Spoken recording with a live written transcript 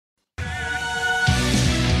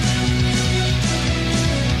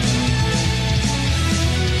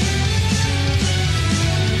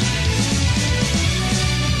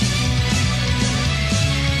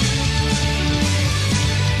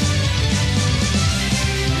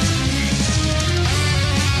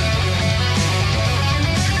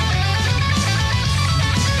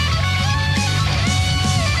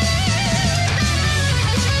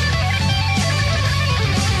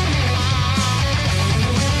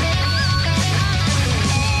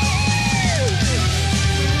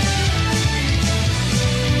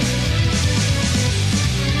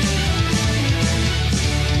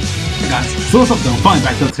So what's up though, I'm finally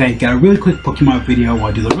back though today. Got a really quick Pokemon video.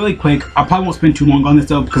 I'll do it really quick. I probably won't spend too long on this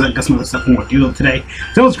though because I got some other stuff I want to do today.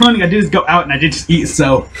 So I was running, I did just go out and I did just eat,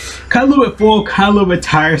 so kind of a little bit full, kind of a little bit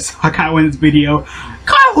tired, so I kind of went in this video,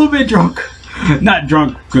 kind of a little bit drunk. Not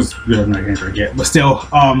drunk because I'm not gonna drink yet, but still,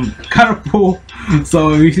 kind of full.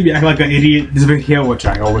 So you see me acting like an idiot in this video, which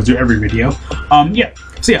I always do every video. Yeah.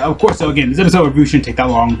 So yeah, of course, so again, this episode review shouldn't take that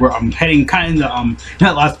long. We're heading kind of into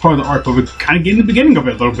that last part of the arc, but we're kind of getting the beginning of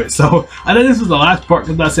it a little bit. So I know this is the last part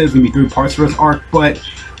because I said it's gonna be 3 parts for this arc, but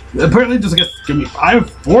apparently just I guess it's gonna be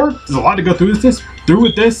 4. There's a lot to go through with this.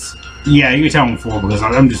 Yeah, you can tell I'm full because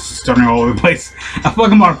I'm just starting all over the place. I feel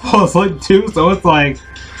like I'm about to fall asleep too, so it's like,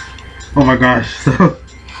 oh my gosh. So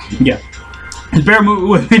yeah. Bear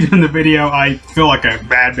with me doing the video. I feel like a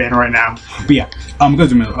bad man right now. But yeah, I'm gonna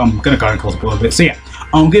go ahead and close up a little bit. So yeah,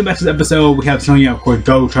 getting back to the episode, we have Sonia, of course,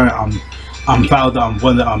 go try to found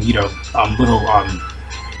one of the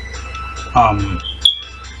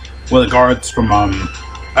one of the guards from I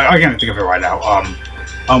can't think of it right now.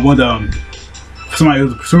 One of the somebody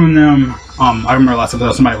was pursuing them. I remember last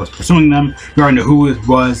episode somebody was pursuing them. You already know who it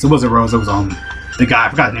was. It wasn't Rose. It was the guy, I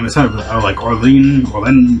forgot his name. It's kind of like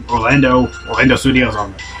Orlando Studios.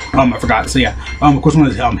 I forgot. So yeah, of course, one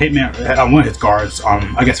of his hitman, one of his guards,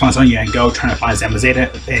 I guess, found Sonia and go trying to find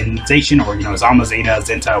Zamazenta and Zacian, or Zamazenta,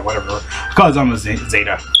 Zenta, whatever. Call it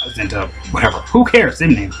Zenta, whatever. Who cares?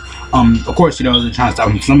 Same name. Of course, they're trying to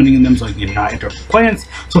stop him summoning them so he can not interrupt the plans.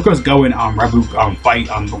 So of course, go and Raboot fight.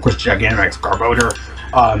 Of course, Gigantamax Garboder.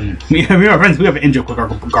 We have an injured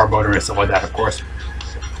Garboder and stuff like that. Of course.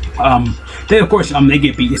 Then of course they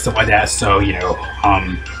get beat and stuff like that, so of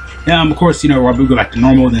course Raboot go back to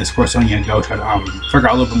normal. Then of course Sonia and go try to figure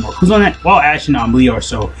out a little bit more clues on it, while Ash and Leo are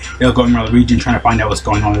so going around the region trying to find out what's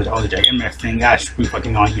going on with all the Gigantamax thing. Ash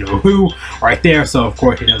reflecting on who right there, so of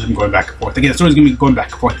course them going back and forth. Again, the story's gonna be going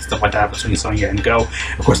back and forth and stuff like that between Sonia and Go.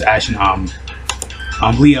 Of course Ash and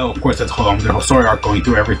Leo, of course, that's their whole story arc going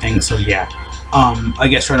through everything. So yeah, I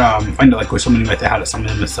guess try to find out like where somebody might how to summon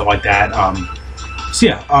them and stuff like that. So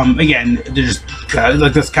yeah, again, they're just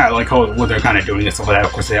that's kind of like what they're kind of doing and stuff like that.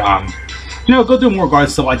 Of course, they go through more guards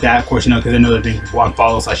and stuff like that. Of course, because they know they're being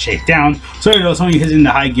followed / shake down. So Sonya hits in the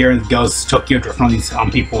high gear and goes choke gear from these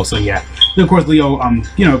people. So yeah, then of course Leo,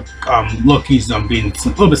 look, he's being a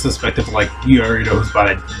little bit suspected, like you already know who's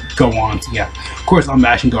about to go on. So yeah, of course,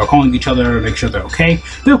 Ash and Go are calling each other to make sure they're okay.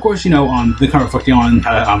 Then of course, they're kind of reflecting on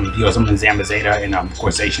how someone Zamazenta and of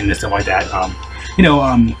course Zacian and stuff like that. Kind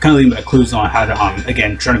of leaving clues on how to,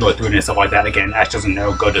 again, trying to go through it and stuff like that. Again, Ash doesn't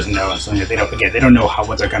know, Go doesn't know, and so they don't know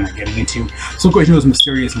what they're kind of getting into. So of course, it's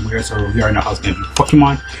mysterious and weird, so we already know how it's going to be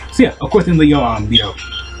Pokemon. So yeah, of course, then Leo, you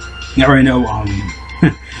already know,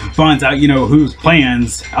 finds out, whose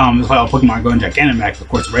plans, is why all Pokemon are going Gigantamax. Of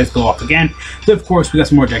course, the rays go off again. So of course, we got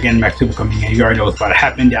some more Gigantamax people coming in. You already know what's about to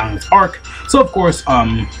happen down this arc. So of course,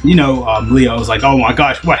 Leo's like, oh my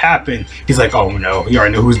gosh, what happened? He's like, oh no, you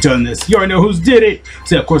already know who's done this. You already know who's did it.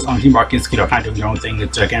 So of course, Team Rocket's kind of doing their own thing. The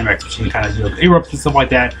Gigantamax machine kind of erupts and stuff like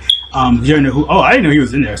that. You already know who. Oh, I didn't know he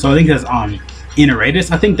was in there. So I think that's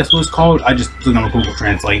Ineratus, I think that's what it's called. I just looked on Google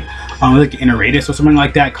Translate. Like Ineratus or something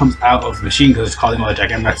like that comes out of the machine because it's causing all the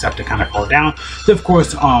Gigantamax have to kind of fall down. So of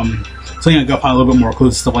course, so go find a little bit more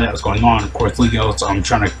clues, stuff like that was going on. Of course, Leo's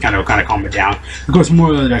trying to kind of calm it down. Of course,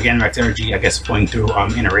 more of the Gigantamax energy, I guess, flowing through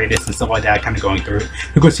Ineratus and stuff like that, kind of going through it.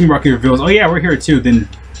 Of course, Team Rocket reveals, oh yeah, we're here too. Then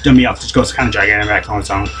Mewoth just goes kind of Gigantamax on its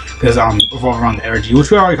own because revolve around the energy, which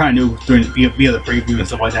we already kind of knew via the preview and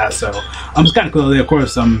stuff like that. So it's kind of cool. Of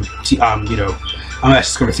course, I'm actually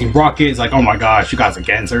going to Team Rocket. It's like, oh my gosh, you guys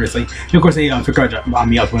again, seriously. And of course, they figure out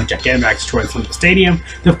Mewoth when Gigantamax destroyed the stadium.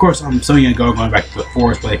 Then of course, Sonia and Go going back to the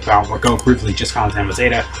forest where they found where Go briefly just found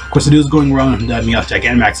Zamazenta. Of course, the news going around Mewoth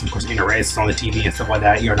Gigantamax, and of course, Ineratus on the TV and stuff like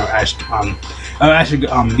that. Ash, I think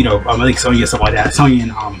Sonia and stuff like that.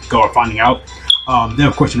 Sonia and Go are finding out. Then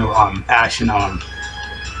of course, Ash and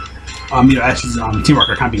Ash's Team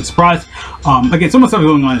Rocket are kind of being surprised. Again, so much stuff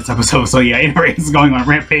going on in this episode. So yeah, Ineratus is going on a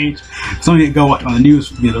rampage. Sonya Go watch on the news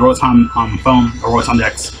via the Rotom phone or Rotom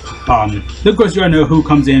Dex. Then of course you already know who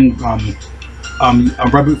comes in.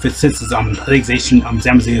 Raboot sits his I think Zacian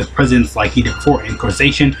Zamazenta's presence like he did before, and of course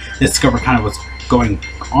Zacian discovered kind of what's going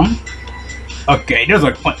on. Okay, there's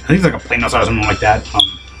like I think it's like a plane outside or something like that.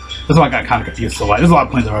 That's why I got kind of confused. So there's a lot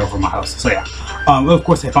of planes all over my house. So yeah, of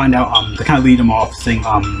course they find out they kind of lead them off saying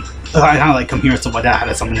I kind of like come here and stuff like that, how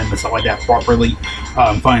to summon them and stuff like that properly,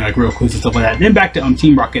 finding like real clues and stuff like that. Then back to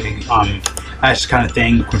Team Rocket and Ash kind of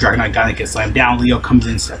thing. Dragonite kind of gets slammed down. Leo comes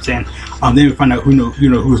in, steps in. Then we find out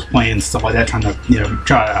who's playing stuff like that, trying to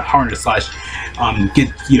harness /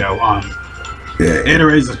 get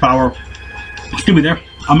Iterates his power. Excuse me there.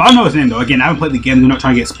 I don't know his name though. Again, I haven't played the game. I'm not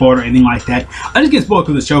trying to get spoiled or anything like that. I just get spoiled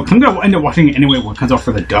through the show because I'm gonna end up watching it anyway when it comes out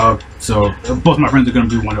for the dub. So both my friends are gonna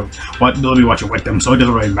be they'll be watching with them. So it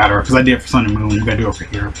doesn't really matter because I did it for Sun and Moon. I'm gonna do it for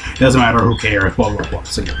here. It doesn't matter. Who cares? Blah blah blah.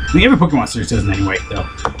 So yeah, I mean, every Pokemon series doesn't anyway. Though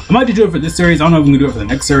I might do it for this series. I don't know if I'm gonna do it for the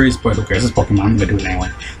next series, but who cares? It's Pokemon. I'm gonna do it anyway.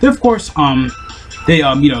 Then of course, they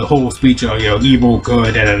you know, the whole speech of, you know, evil,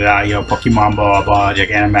 good, da da da, you know, Pokemon, blah blah,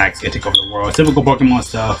 Gigantamax, take over the world, typical Pokemon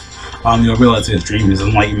stuff. You know, realize his dream is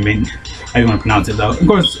enlightenment. How you want to pronounce it though? Of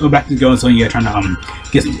course, back to Go and Sonia trying to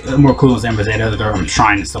get some more cool Zamazenta, their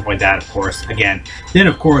shrine and stuff like that. Of course, again. Then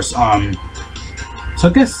of course, so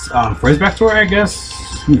I guess for his backstory, I guess.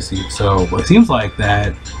 Let me see. So it seems like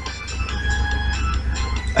that.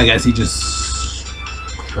 I guess he just.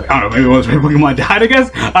 I don't know, maybe it was Pokemon died, I guess?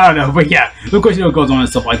 I don't know, but yeah. Of course, you know, it goes on and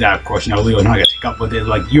stuff like that. Of course, you know, Leo and I got to take up with it,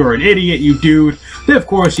 like, you're an idiot, you dude. Then, of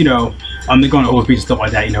course, you know, they're going to whole speech and stuff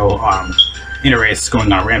like that, you know, Interrace is going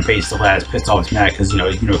on a rampage, still has pissed off his mad because, you know,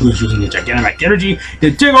 who's using the Gigantamax energy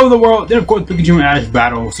to take over the world. Then, of course, Pikachu and Ash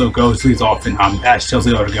battle, so goes, leads off, and Ash tells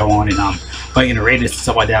Leo to go on and fight Interrace and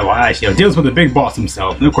stuff like that, while Ash, you know, deals with the big boss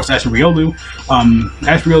himself. And, of course, Ash and Riolu, and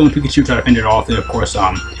Pikachu try to fend it off. Then, of course,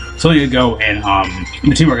 Sonia go and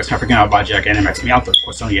the teamwork is kind of freaking out about Gigantamax Meowth. Of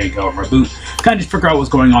course, Sonia go and Raboot kind of just figure out what's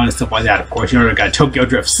going on and stuff like that. Of course, you know, they got Tokyo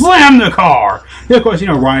Drift, slam the car. Then, of course, you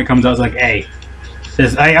know, Ryan comes out, is like, hey,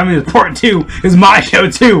 I'm in part 2. It's my show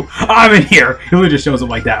too. I'm in here. He really just shows up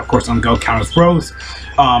like that. Of course, Go counters pros.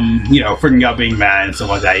 You know, freaking out, being mad and stuff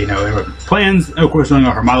like that. You know, plans. Of course, showing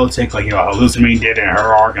her Milotic, like, you know, how Lucamine did in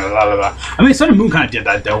her arc and blah blah blah. I mean, Sun and Moon kind of did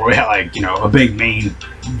that though, where we had, like, you know, a big main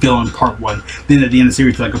villain part 1. Then at the end of the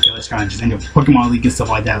series, like, okay, let's kind of just end up Pokemon League and stuff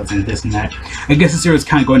like that. Let's end this and that. I guess the series is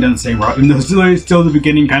kind of going down the same route, even though it's still the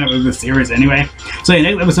beginning kind of the series anyway. So yeah,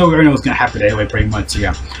 next episode we already know what's gonna happen anyway, pretty much. So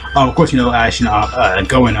yeah, of course, you know, Ash and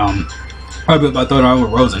going I thought I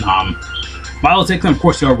with Rose and Milotic, and of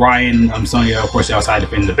course, you know, Ryan, Sonia, of course, outside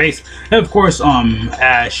defending the base, and of course,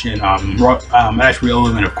 Ash and Ash,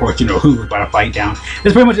 Riolu, and of course, you know, who was about to fight down.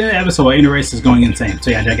 It's pretty much the end of the episode. Interrace is going insane.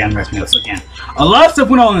 So yeah, that got messed me up. So again, a lot of stuff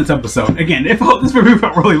went on in this episode. Again, this review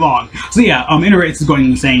felt really long. So yeah, Interrace is going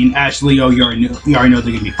insane. Ash, Leo, you already know they're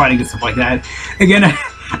gonna be fighting and stuff like that. Again,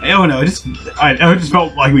 I don't know, I just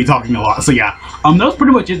felt like we talking a lot. So yeah, that was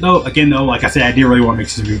pretty much it though. Again though, like I said, I did really want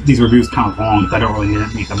to make these reviews kind of long, because I don't really need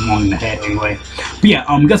to make them long in the head anyway. But yeah,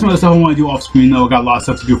 got some other stuff I want to do off screen though. Got a lot of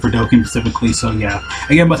stuff to do for Dokkan specifically. So yeah,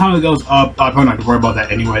 again, by the time it goes up, I'm probably not gonna worry about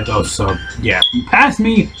that anyway though. So yeah, you past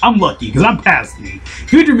me, I'm lucky because I'm past me.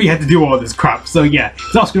 Future me had to do all this crap. So yeah,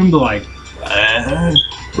 it's off screen, but like,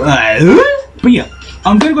 but yeah.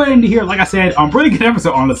 I'm gonna go ahead into here. Like I said, really good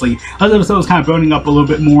episode, honestly. This episode was kind of building up a little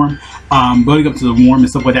bit more, building up to the warm and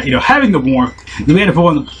stuff like that. You know, having the warmth, we had to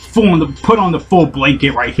put on the full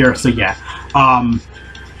blanket right here. So yeah,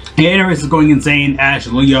 yeah, Interrace is going insane. Ash,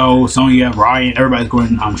 Leo, Sonia, Ryan, everybody's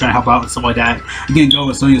going, trying to help out and stuff like that. Again, Go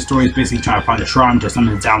and Sonia's story is basically trying to find a shrine to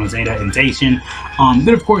summon Zamazenta and Zacian.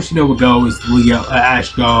 Then of course, you know, what Go is Leo,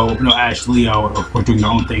 Ash, Leo, of course, doing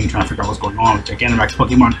their own thing, trying to figure out what's going on with Gigantamax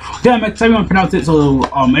Pokemon. Gigantamax, how you want to pronounce it? So,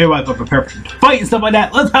 everybody prepare for the fight and stuff like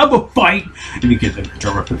that. Let's have a fight! And you get the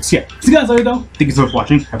control reference. Yeah. So guys, later though. Thank you so much for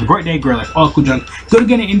watching. Have a great day, great life, all cool junk. Go to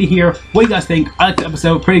get it into here. What do you guys think? I like the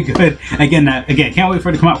episode, pretty good. Again, can't wait for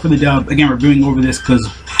it to come out for the dub. Again, reviewing over this because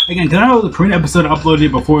I know the Korean episode uploaded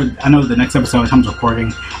it before. I know the next episode, time's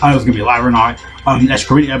recording, I don't know if it's gonna be live or not. That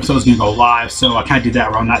Korean episode is gonna go live, so I kind of did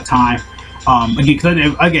that around that time. Again, because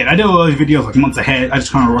I did all those videos like months ahead. I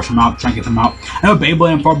just kind of rush them out, try and get them out. I know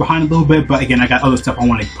Beyblade, I'm far behind a little bit, but again, I got other stuff I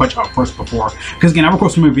want to punch out first before. Because again, I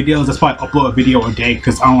record so many videos, that's why I upload a video a day,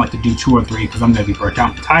 because I don't like to do 2 or 3, because I'm gonna be burnt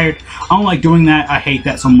out and tired. I don't like doing that. I hate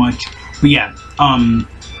that so much. But yeah,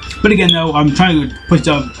 but again, though, I'm trying to push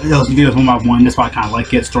up those videos one by one. That's why I kind of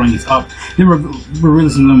like it, storing these up. Then we're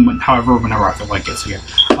releasing them whenever I feel like it. So yeah,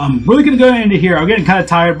 I'm really gonna go into here. I'm getting kind of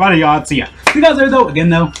tired by the odds. So yeah, see you guys later though. Again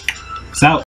though, peace out.